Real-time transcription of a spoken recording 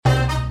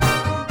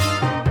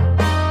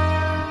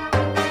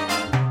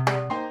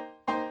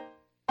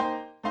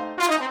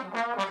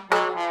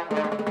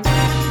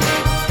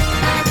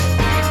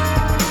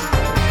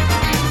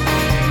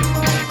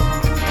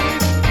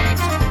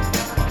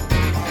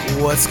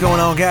What's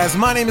going on, guys?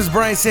 My name is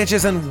Brian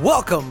Sanchez, and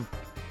welcome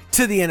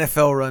to the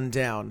NFL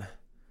Rundown.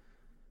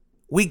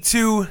 Week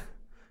 2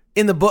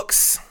 in the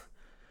books.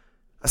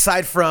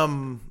 Aside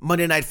from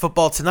Monday Night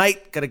Football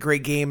tonight, got a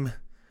great game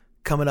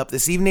coming up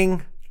this evening.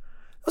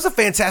 It was a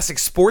fantastic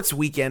sports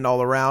weekend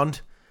all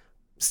around.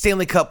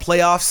 Stanley Cup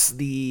playoffs,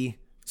 the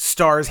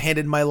Stars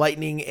handed my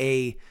Lightning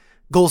a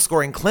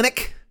goal-scoring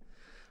clinic.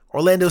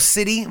 Orlando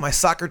City, my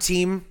soccer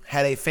team,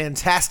 had a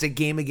fantastic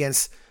game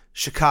against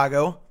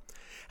Chicago.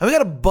 And we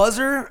got a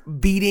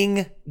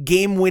buzzer-beating,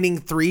 game-winning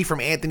 3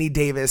 from Anthony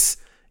Davis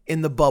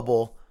in the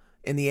bubble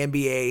in the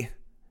NBA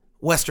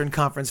Western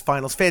Conference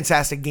Finals.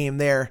 Fantastic game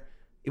there,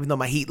 even though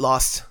my Heat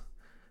lost.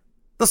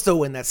 They'll still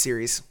win that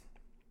series.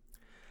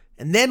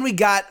 And then we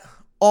got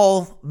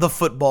all the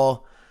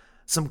football.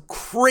 Some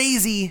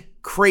crazy,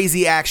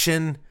 crazy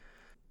action.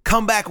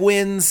 Comeback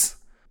wins.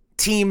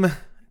 Team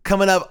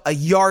coming up a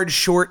yard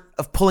short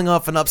of pulling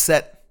off an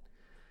upset.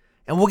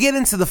 And we'll get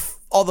into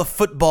all the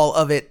football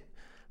of it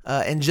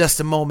in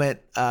just a moment.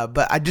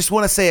 But I just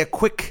want to say a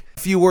quick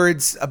few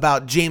words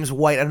about James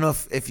White. I don't know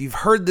if you've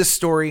heard this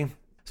story.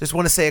 Just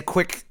want to say a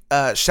quick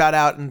shout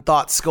out and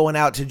thoughts going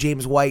out to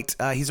James White.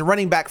 He's a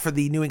running back for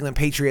the New England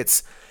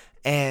Patriots.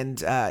 And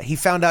he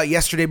found out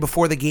yesterday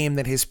before the game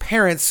that his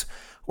parents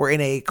were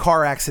in a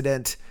car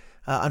accident.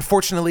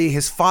 Unfortunately,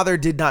 his father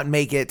did not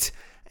make it.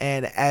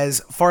 And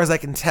as far as I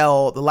can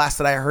tell, the last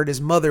that I heard, his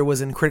mother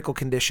was in critical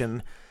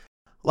condition.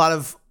 A lot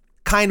of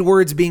kind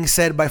words being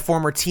said by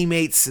former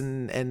teammates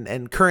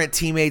and current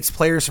teammates,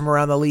 players from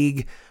around the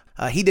league.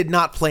 He did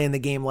not play in the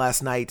game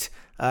last night.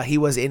 He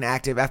was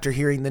inactive after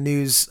hearing the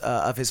news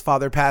of his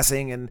father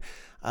passing and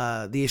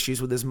the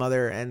issues with his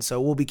mother. And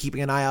so we'll be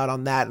keeping an eye out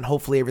on that, and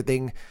hopefully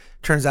everything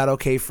turns out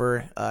okay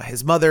for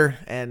his mother.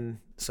 And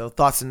so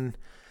thoughts and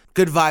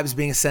good vibes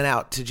being sent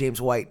out to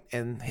James White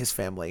and his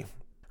family.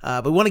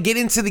 But we want to get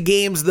into the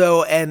games,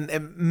 though,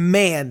 and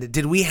man,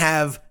 did we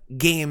have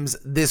games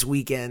this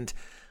weekend.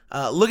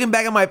 Looking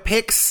back at my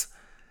picks,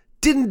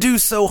 didn't do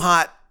so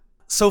hot.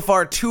 So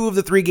far, 2 of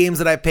the 3 games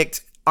that I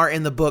picked are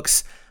in the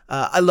books.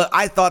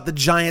 I thought the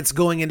Giants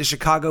going into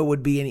Chicago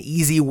would be an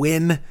easy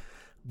win,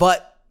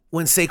 but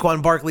when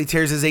Saquon Barkley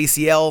tears his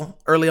ACL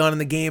early on in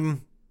the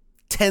game,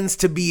 tends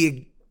to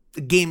be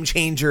a game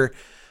changer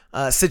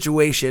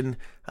situation.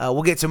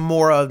 We'll get to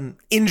more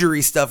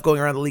injury stuff going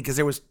around the league because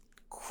there was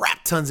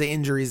crap tons of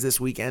injuries this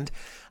weekend.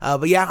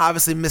 But yeah,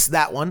 obviously missed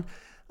that one.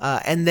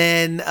 And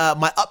then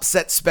my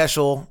upset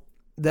special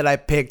that I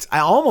picked, I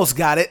almost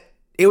got it.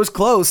 It was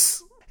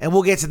close. And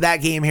we'll get to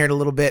that game here in a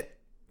little bit.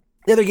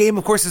 The other game,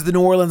 of course, is the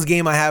New Orleans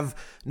game. I have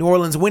New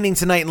Orleans winning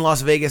tonight in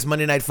Las Vegas,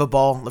 Monday Night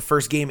Football, the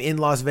first game in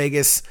Las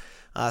Vegas.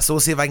 So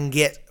we'll see if I can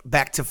get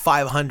back to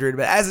 500.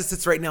 But as it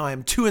sits right now, I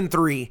am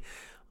 2-3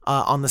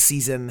 on the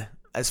season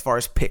as far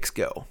as picks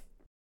go.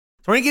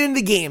 So we're going to get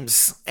into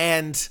games.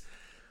 And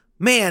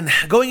man,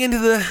 going into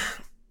the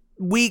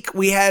week,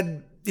 we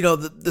had,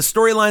 the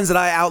storylines that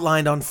I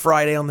outlined on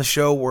Friday on the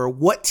show were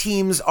what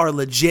teams are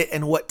legit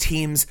and what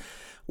teams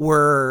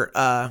were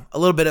a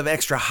little bit of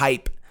extra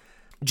hype.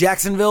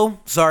 Jacksonville,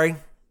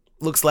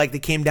 looks like they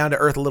came down to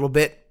earth a little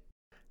bit.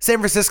 San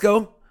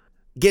Francisco,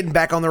 getting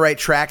back on the right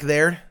track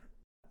there.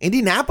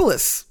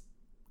 Indianapolis,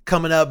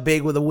 coming up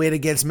big with a win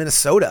against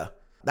Minnesota.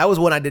 That was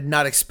one I did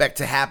not expect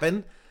to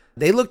happen.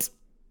 They looked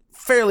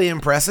fairly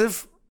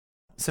impressive.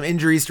 Some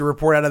injuries to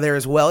report out of there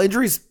as well.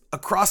 Injuries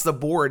across the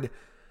board.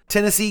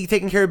 Tennessee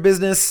taking care of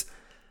business.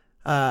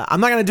 I'm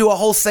not going to do a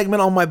whole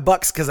segment on my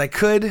Bucs because I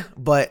could,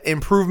 but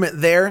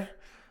improvement there.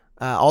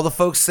 All the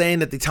folks saying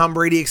that the Tom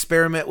Brady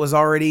experiment was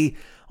already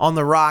on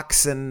the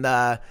rocks, and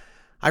I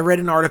read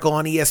an article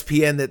on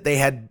ESPN that they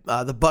had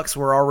the Bucs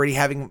were already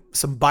having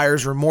some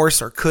buyer's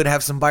remorse or could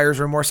have some buyer's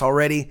remorse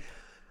already.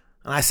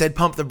 And I said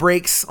pump the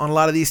brakes on a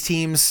lot of these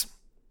teams.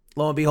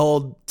 Lo and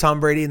behold, Tom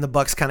Brady and the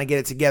Bucs kind of get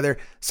it together.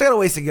 Still got a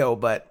ways to go,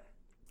 but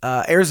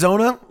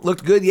Arizona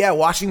looked good. Yeah,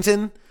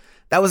 Washington.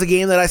 That was a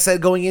game that I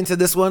said going into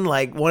this one,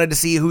 wanted to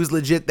see who's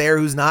legit there,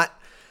 who's not.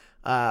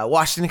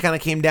 Washington kind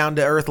of came down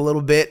to earth a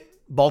little bit.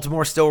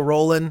 Baltimore still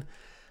rolling.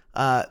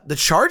 The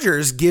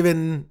Chargers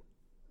giving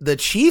the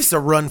Chiefs a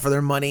run for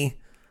their money,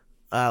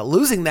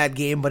 losing that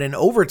game, but in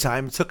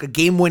overtime took a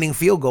game-winning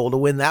field goal to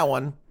win that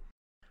one.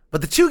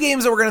 But the 2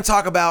 games that we're going to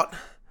talk about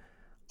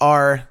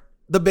are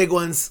the big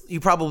ones you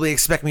probably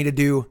expect me to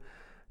do,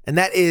 and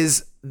that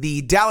is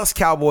the Dallas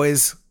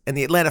Cowboys and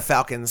the Atlanta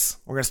Falcons.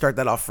 We're going to start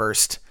that off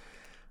first.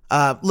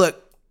 Look,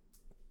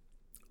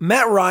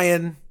 Matt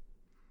Ryan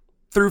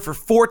threw for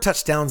 4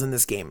 touchdowns in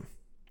this game.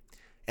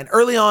 And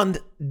early on,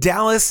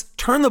 Dallas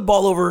turned the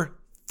ball over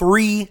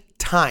 3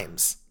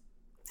 times.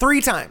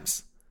 3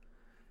 times.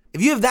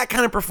 If you have that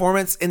kind of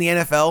performance in the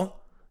NFL,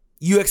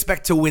 you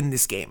expect to win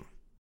this game.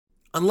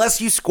 Unless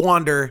you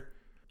squander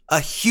a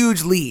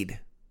huge lead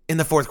in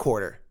the fourth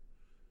quarter.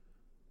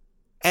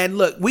 And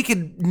look, we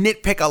could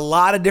nitpick a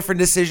lot of different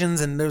decisions,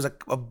 and there's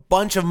a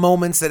bunch of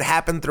moments that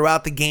happened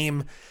throughout the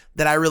game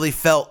that I really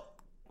felt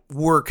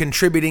were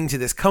contributing to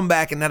this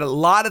comeback, and that a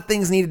lot of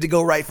things needed to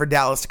go right for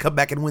Dallas to come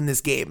back and win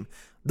this game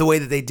the way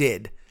that they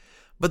did.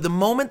 But the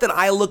moment that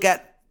I look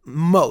at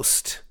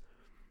most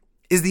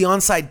is the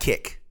onside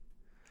kick.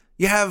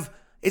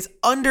 It's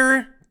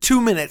under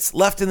 2 minutes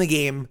left in the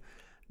game.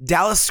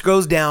 Dallas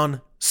goes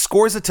down,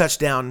 scores a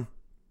touchdown,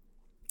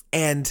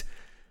 and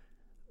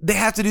they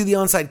have to do the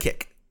onside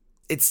kick.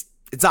 It's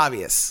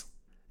obvious.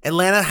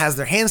 Atlanta has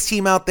their hands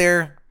team out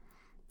there.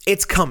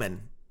 It's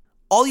coming.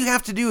 All you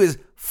have to do is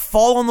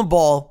fall on the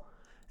ball,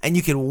 and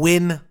you can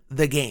win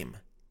the game.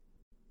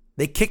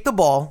 They kick the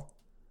ball,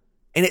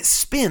 and it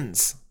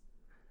spins.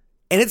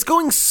 And it's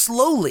going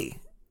slowly.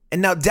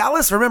 And now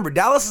Dallas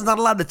is not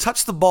allowed to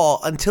touch the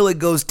ball until it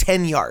goes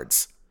 10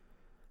 yards.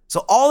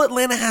 So all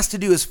Atlanta has to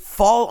do is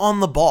fall on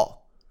the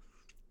ball.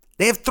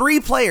 They have 3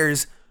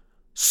 players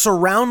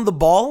surround the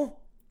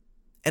ball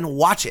and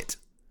watch it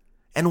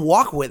and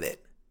walk with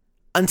it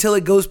until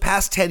it goes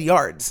past 10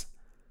 yards.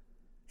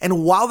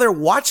 And while they're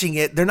watching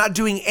it, they're not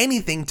doing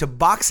anything to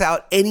box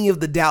out any of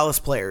the Dallas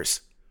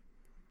players.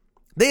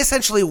 They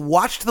essentially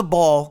watched the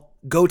ball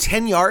go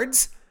 10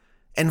 yards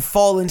and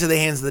fall into the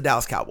hands of the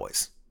Dallas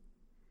Cowboys.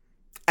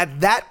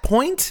 At that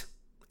point,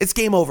 it's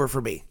game over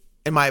for me,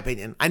 in my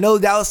opinion. I know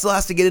Dallas still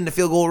has to get into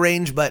field goal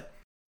range, but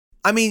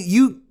I mean,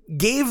 you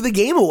gave the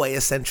game away,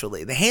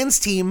 essentially. The hands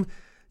team,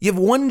 you have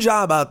one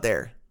job out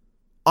there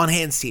on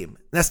hands team, and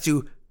that's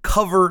to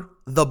cover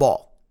the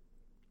ball.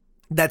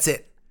 That's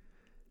it.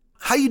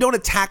 How you don't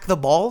attack the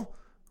ball,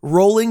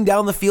 rolling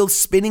down the field,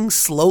 spinning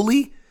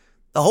slowly,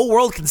 the whole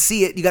world can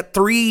see it. You got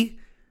 3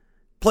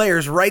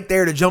 players right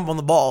there to jump on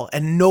the ball,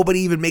 and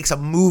nobody even makes a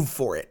move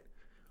for it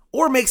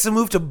or makes a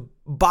move to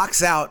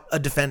box out a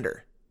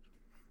defender.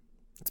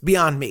 It's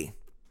beyond me.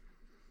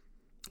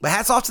 But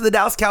hats off to the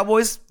Dallas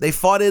Cowboys. They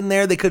fought in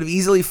there. They could have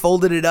easily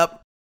folded it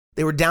up.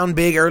 They were down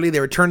big early. They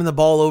were turning the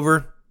ball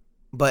over,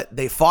 but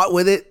they fought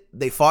with it.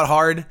 They fought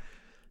hard,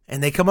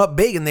 and they come up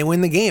big, and they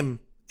win the game.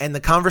 And the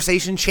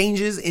conversation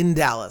changes in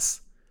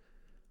Dallas.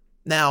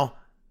 Now,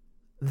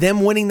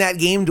 them winning that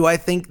game, do I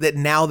think that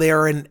now they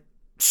are a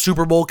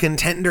Super Bowl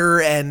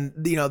contender and,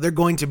 they're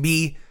going to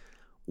be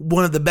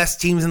one of the best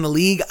teams in the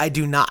league? I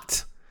do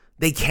not.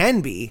 They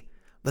can be,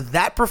 but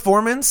that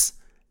performance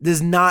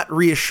does not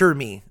reassure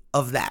me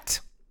of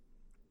that.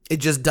 It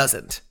just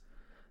doesn't.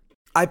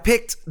 I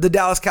picked the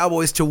Dallas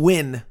Cowboys to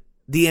win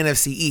the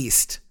NFC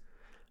East.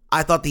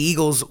 I thought the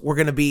Eagles were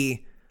going to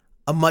be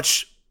a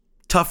much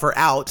tougher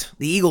out.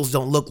 The Eagles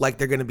don't look like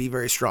they're going to be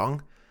very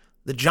strong.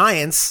 The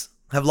Giants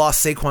have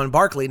lost Saquon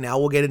Barkley now.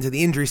 We'll get into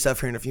the injury stuff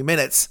here in a few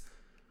minutes.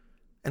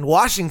 And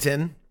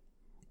Washington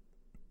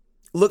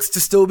looks to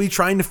still be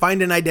trying to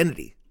find an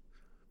identity.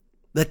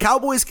 The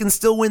Cowboys can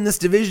still win this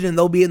division and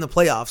they'll be in the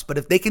playoffs, but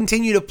if they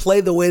continue to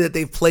play the way that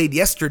they've played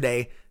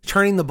yesterday,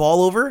 turning the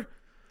ball over,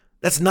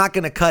 that's not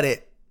going to cut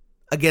it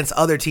against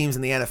other teams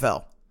in the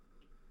NFL.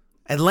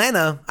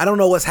 Atlanta, I don't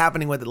know what's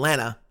happening with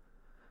Atlanta,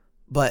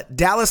 but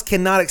Dallas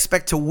cannot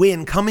expect to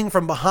win coming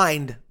from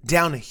behind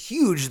down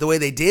huge the way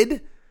they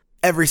did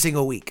every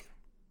single week.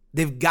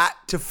 They've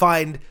got to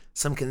find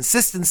some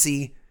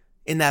consistency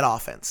in that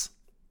offense.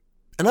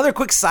 Another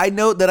quick side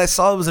note that I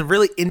saw was a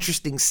really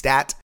interesting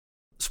stat.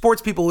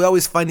 Sports people, we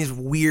always find these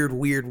weird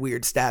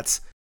stats.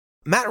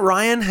 Matt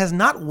Ryan has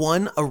not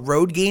won a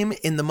road game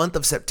in the month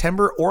of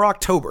September or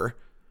October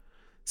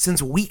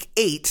since week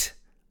 8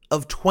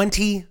 of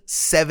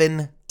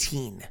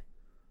 2017.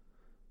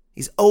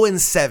 He's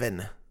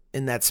 0-7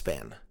 in that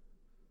span.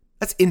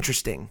 That's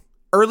interesting.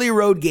 Early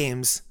road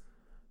games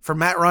for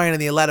Matt Ryan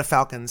and the Atlanta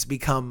Falcons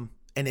become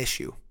an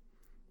issue.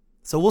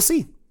 So we'll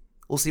see.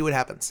 We'll see what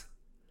happens.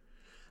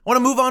 I want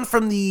to move on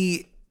from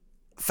the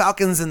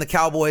Falcons and the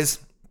Cowboys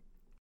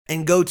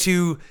and go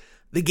to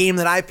the game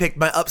that I picked,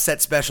 my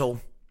upset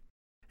special,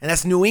 and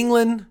that's New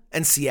England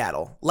and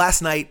Seattle.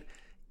 Last night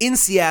in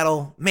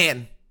Seattle,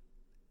 man,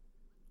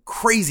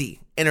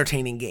 crazy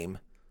entertaining game.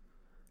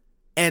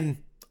 And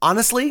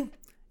honestly,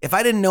 if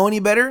I didn't know any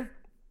better,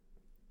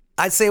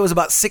 I'd say it was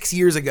about 6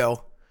 years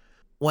ago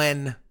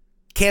when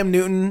Cam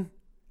Newton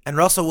and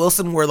Russell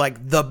Wilson were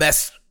like the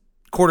best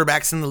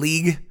quarterbacks in the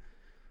league,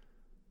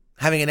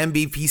 having an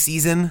MVP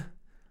season,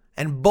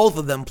 and both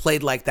of them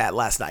played like that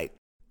last night.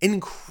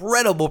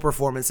 Incredible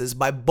performances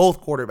by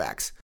both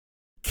quarterbacks.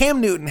 Cam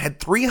Newton had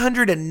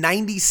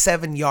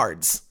 397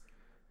 yards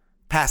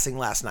passing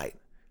last night.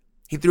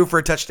 He threw for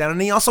a touchdown,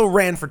 and he also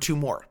ran for 2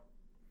 more.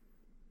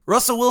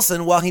 Russell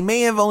Wilson, while he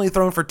may have only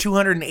thrown for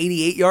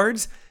 288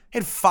 yards,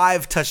 had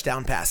 5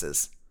 touchdown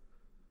passes.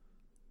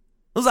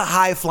 It was a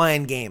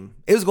high-flying game.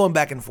 It was going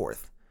back and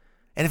forth.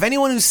 And if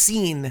anyone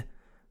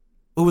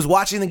who was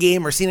watching the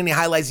game or seen any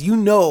highlights, you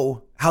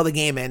know how the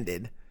game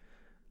ended.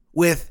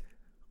 With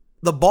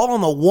the ball on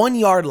the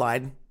 1-yard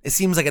line, it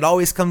seems like it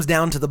always comes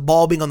down to the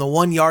ball being on the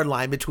 1-yard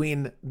line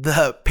between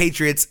the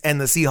Patriots and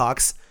the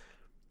Seahawks.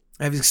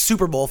 I have these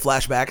Super Bowl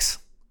flashbacks.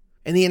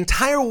 And the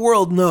entire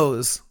world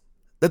knows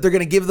that they're going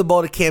to give the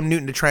ball to Cam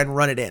Newton to try and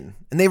run it in.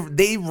 And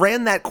they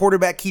ran that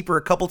quarterback keeper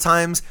a couple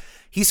times.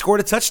 He scored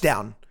a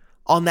touchdown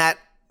on that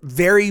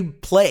very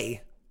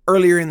play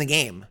earlier in the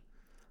game.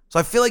 So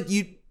I feel like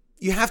you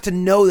have to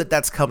know that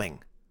that's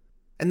coming.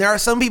 And there are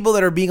some people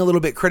that are being a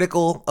little bit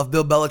critical of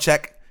Bill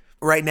Belichick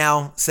right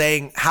now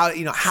saying how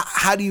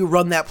do you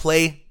run that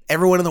play?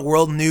 Everyone in the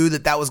world knew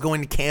that was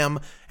going to Cam,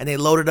 and they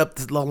loaded up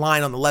the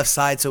line on the left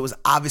side, so it was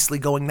obviously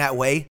going that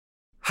way.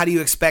 How do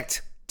you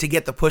expect to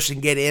get the push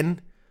and get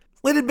in?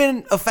 It had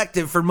been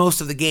effective for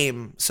most of the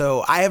game,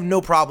 so I have no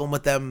problem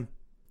with them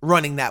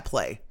running that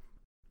play.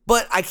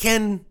 But I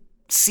can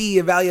see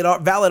a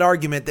valid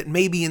argument that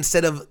maybe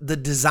instead of the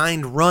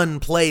designed run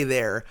play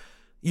there,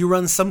 you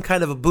run some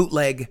kind of a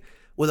bootleg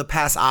with a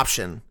pass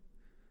option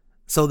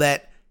so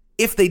that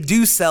if they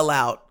do sell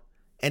out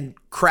and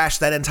crash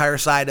that entire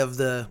side of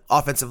the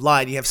offensive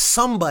line, you have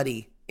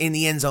somebody in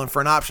the end zone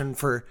for an option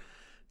for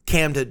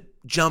Cam to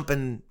jump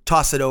and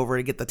toss it over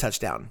to get the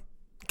touchdown.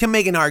 Can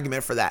make an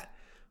argument for that.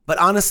 But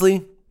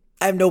honestly,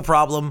 I have no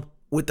problem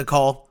with the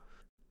call.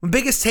 The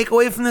biggest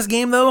takeaway from this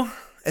game, though,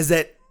 is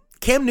that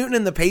Cam Newton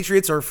and the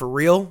Patriots are for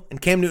real,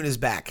 and Cam Newton is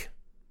back.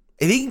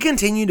 If he can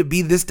continue to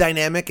be this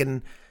dynamic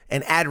and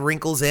add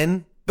wrinkles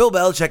in, Bill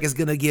Belichick is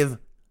going to give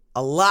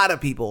a lot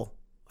of people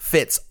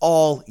fits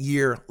all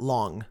year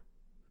long.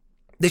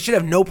 They should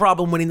have no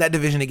problem winning that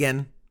division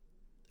again,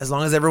 as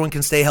long as everyone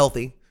can stay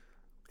healthy.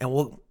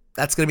 And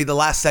that's going to be the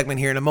last segment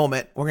here in a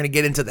moment. We're going to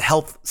get into the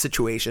health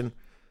situation.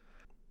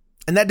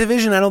 And that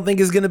division, I don't think,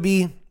 is going to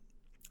be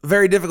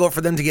very difficult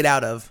for them to get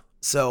out of.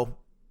 So,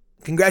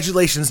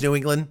 congratulations, New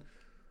England.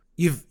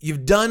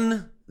 You've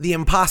done the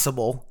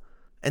impossible,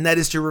 and that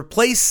is to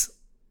replace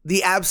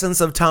the absence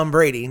of Tom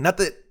Brady. Not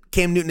that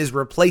Cam Newton is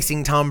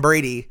replacing Tom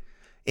Brady.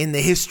 In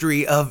the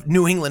history of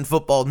New England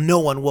football, no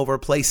one will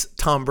replace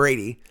Tom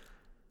Brady.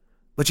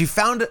 But you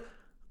found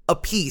a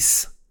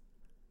piece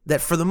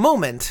that, for the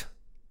moment,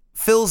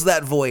 fills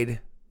that void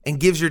and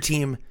gives your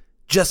team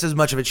just as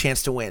much of a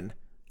chance to win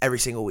every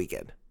single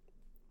weekend.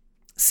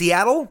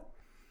 Seattle,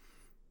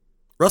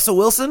 Russell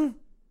Wilson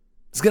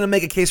is going to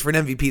make a case for an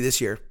MVP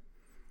this year.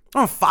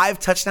 5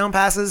 touchdown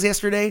passes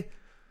yesterday,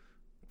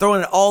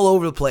 throwing it all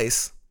over the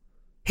place.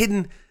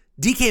 Hitting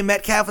DK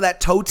Metcalf with that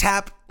toe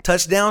tap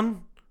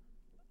touchdown.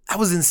 That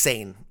was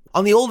insane.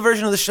 On the old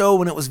version of the show,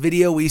 when it was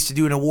video, we used to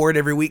do an award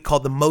every week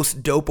called the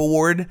Most Dope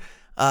Award.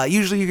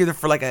 Usually either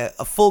for like a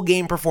full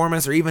game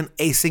performance or even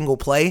a single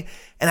play.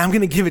 And I'm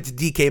going to give it to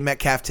DK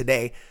Metcalf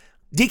today.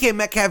 DK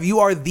Metcalf, you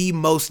are the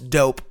most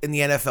dope in the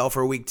NFL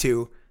for week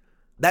 2.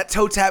 That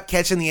toe tap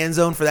catch in the end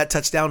zone for that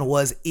touchdown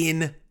was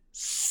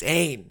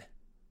insane.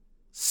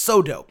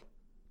 So dope.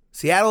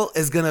 Seattle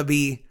is going to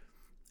be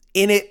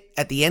in it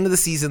at the end of the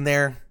season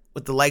there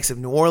with the likes of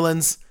New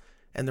Orleans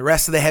and the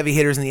rest of the heavy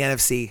hitters in the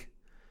NFC.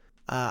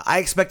 I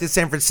expected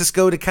San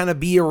Francisco to kind of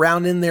be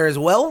around in there as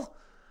well.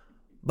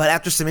 But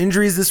after some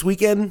injuries this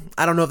weekend,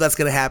 I don't know if that's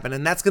going to happen.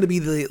 And that's going to be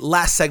the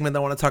last segment that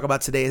I want to talk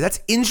about today. That's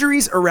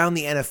injuries around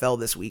the NFL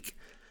this week.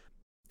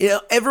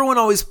 Everyone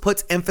always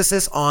puts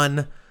emphasis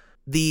on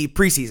the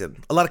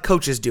preseason. A lot of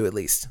coaches do, at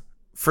least,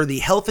 for the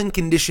health and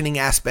conditioning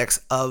aspects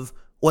of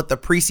what the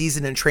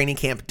preseason and training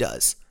camp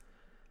does.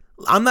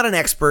 I'm not an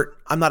expert.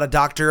 I'm not a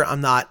doctor.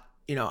 I'm not,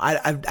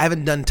 I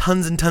haven't done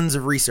tons and tons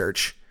of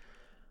research.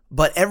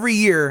 But every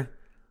year,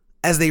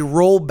 as they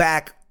roll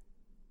back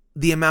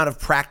the amount of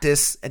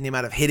practice and the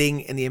amount of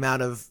hitting and the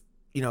amount of,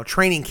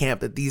 training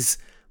camp that these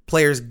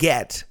players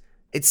get,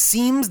 it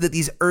seems that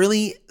these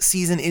early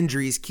season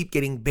injuries keep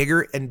getting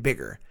bigger and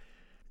bigger.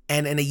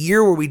 And in a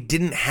year where we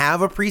didn't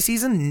have a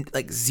preseason,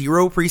 like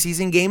 0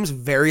 preseason games,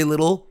 very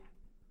little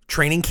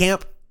training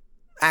camp,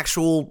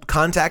 actual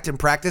contact and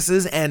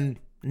practices, and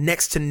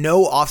next to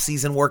no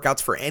off-season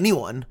workouts for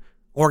anyone,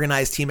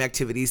 organized team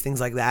activities, things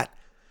like that.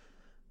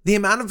 The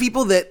amount of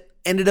people that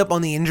ended up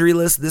on the injury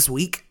list this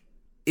week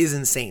is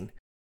insane.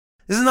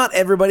 This is not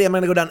everybody. I'm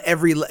going to go down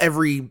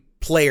every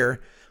player,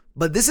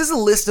 but this is a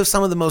list of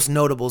some of the most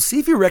notables. See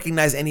if you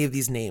recognize any of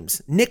these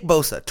names. Nick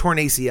Bosa, torn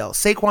ACL.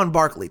 Saquon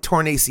Barkley,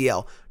 torn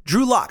ACL.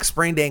 Drew Lock,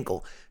 sprained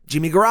ankle.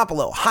 Jimmy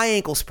Garoppolo, high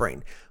ankle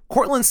sprain.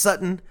 Cortland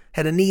Sutton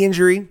had a knee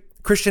injury.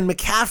 Christian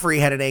McCaffrey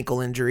had an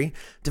ankle injury.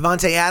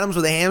 Devontae Adams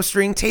with a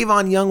hamstring.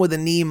 Tavon Young with a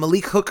knee.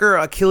 Malik Hooker,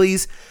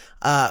 Achilles.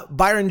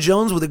 Byron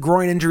Jones with a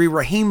groin injury.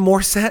 Raheem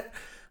Morset,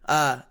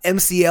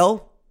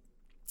 MCL.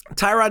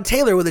 Tyrod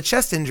Taylor with a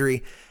chest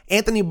injury.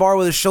 Anthony Barr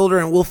with a shoulder,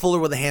 and Will Fuller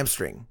with a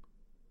hamstring.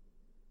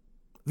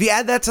 If you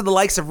add that to the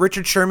likes of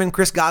Richard Sherman,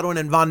 Chris Godwin,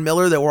 and Von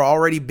Miller that were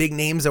already big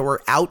names that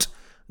were out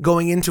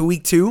going into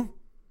week 2,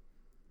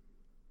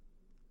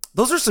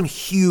 those are some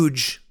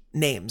huge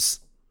names.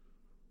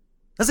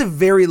 That's a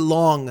very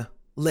long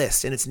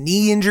list, and it's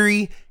knee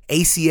injury,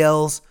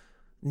 ACLs,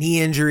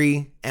 knee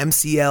injury,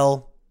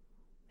 MCL,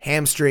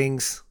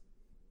 hamstrings.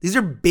 These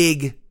are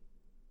big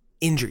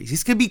injuries.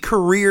 These could be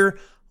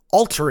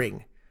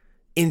career-altering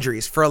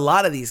injuries for a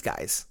lot of these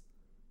guys.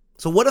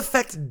 So what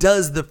effect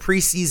does the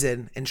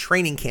preseason and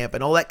training camp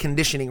and all that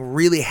conditioning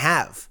really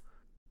have?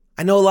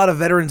 I know a lot of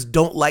veterans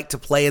don't like to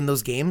play in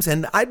those games,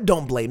 and I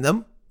don't blame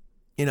them.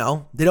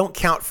 They don't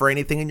count for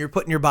anything, and you're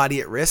putting your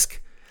body at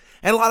risk.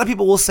 And a lot of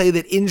people will say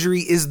that injury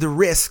is the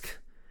risk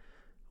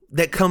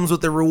that comes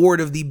with the reward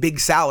of the big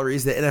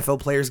salaries that NFL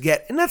players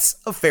get, and that's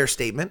a fair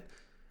statement.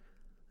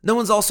 No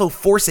one's also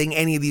forcing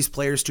any of these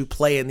players to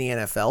play in the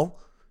NFL.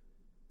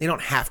 They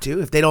don't have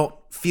to. If they don't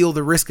feel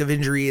the risk of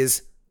injury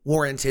is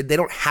warranted, they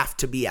don't have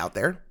to be out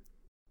there.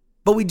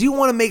 But we do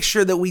want to make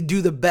sure that we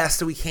do the best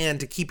that we can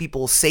to keep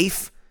people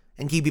safe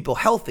and keep people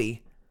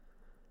healthy.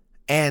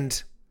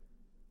 And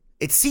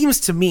it seems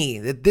to me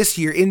that this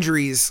year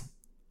injuries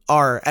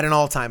are at an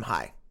all-time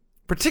high.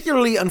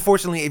 Particularly,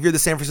 unfortunately, if you're the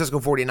San Francisco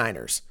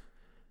 49ers.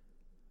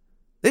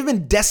 They've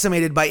been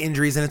decimated by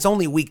injuries, and it's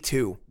only week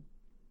 2.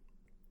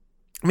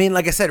 I mean,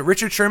 like I said,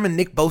 Richard Sherman,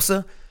 Nick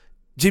Bosa,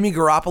 Jimmy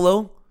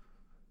Garoppolo,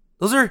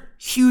 those are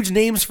huge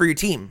names for your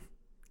team.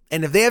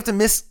 And if they have to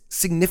miss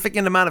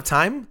significant amount of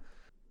time,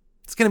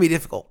 it's going to be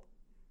difficult.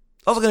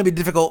 It's also going to be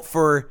difficult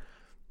for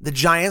the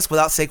Giants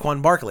without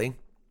Saquon Barkley.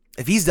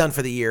 If he's done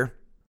for the year,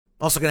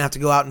 I'm also going to have to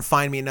go out and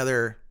find me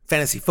another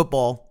fantasy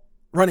football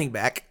running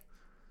back.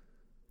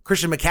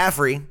 Christian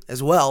McCaffrey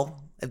as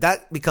well. If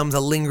that becomes a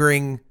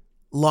lingering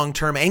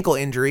long-term ankle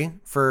injury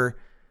for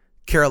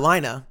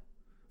Carolina.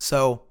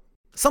 So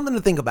something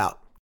to think about.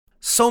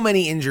 So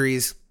many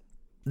injuries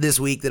this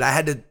week that I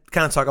had to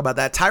kind of talk about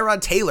that.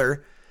 Tyrod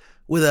Taylor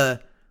with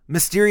a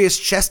mysterious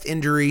chest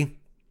injury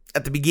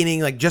at the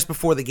beginning, like just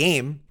before the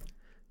game,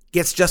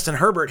 gets Justin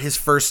Herbert his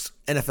first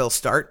NFL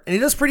start, and he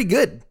does pretty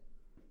good.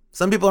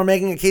 Some people are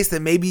making a case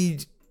that maybe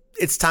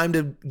it's time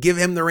to give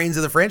him the reins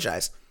of the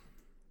franchise.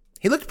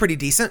 He looked pretty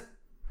decent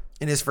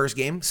in his first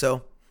game,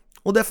 so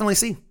we'll definitely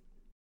see.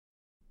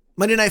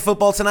 Monday Night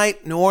Football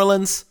tonight, New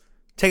Orleans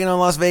taking on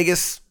Las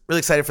Vegas. Really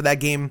excited for that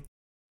game.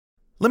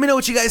 Let me know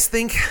what you guys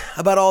think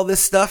about all this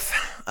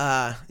stuff.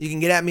 You can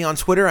get at me on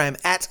Twitter. I am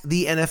at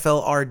the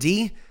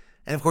NFLRD.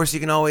 And of course, you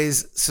can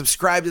always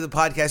subscribe to the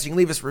podcast. You can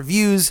leave us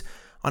reviews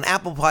on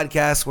Apple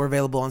Podcasts. We're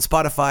available on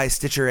Spotify,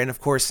 Stitcher, and of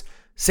course,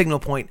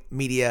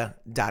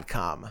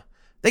 signalpointmedia.com.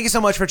 Thank you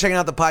so much for checking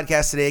out the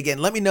podcast today. Again,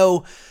 let me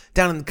know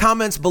down in the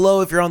comments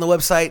below if you're on the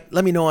website.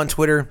 Let me know on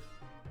Twitter.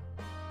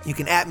 You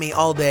can at me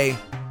all day,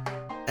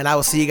 and I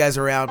will see you guys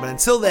around. But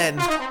until then,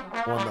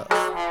 one love.